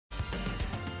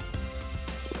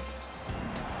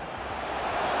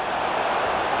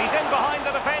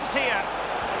chance here.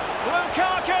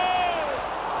 Lukaku!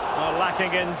 Well,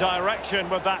 lacking in direction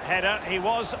with that header. He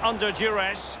was under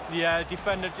duress. Yeah,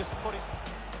 defender just put it...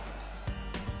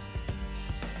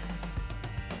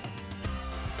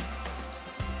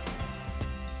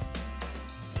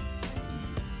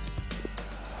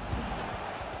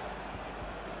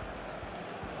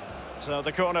 So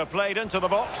the corner played into the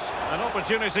box. An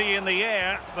opportunity in the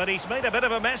air, but he's made a bit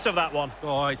of a mess of that one.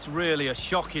 Oh, it's really a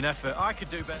shocking effort. I could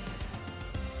do better.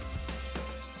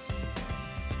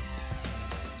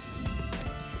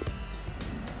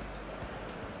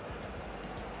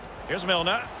 Here's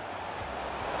Milner.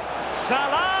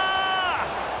 Salah!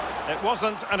 It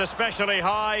wasn't an especially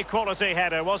high-quality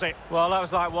header, was it? Well, that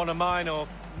was like one of mine or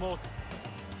more...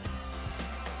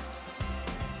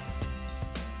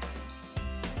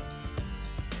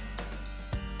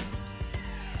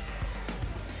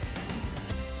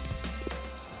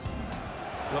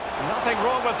 Look, nothing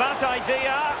wrong with that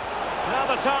idea. Now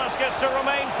the task is to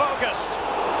remain focused.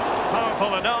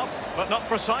 Powerful enough, but not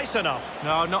precise enough.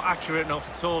 No, not accurate enough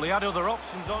at all. He had other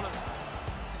options on it.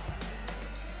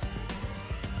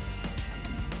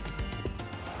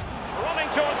 Running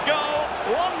towards goal.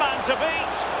 One man to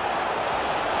beat.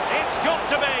 It's got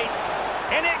to be.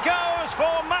 In it goes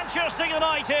for Manchester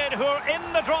United, who are in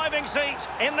the driving seat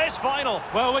in this final.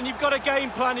 Well, when you've got a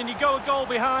game plan and you go a goal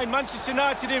behind, Manchester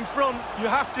United in front, you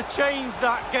have to change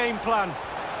that game plan.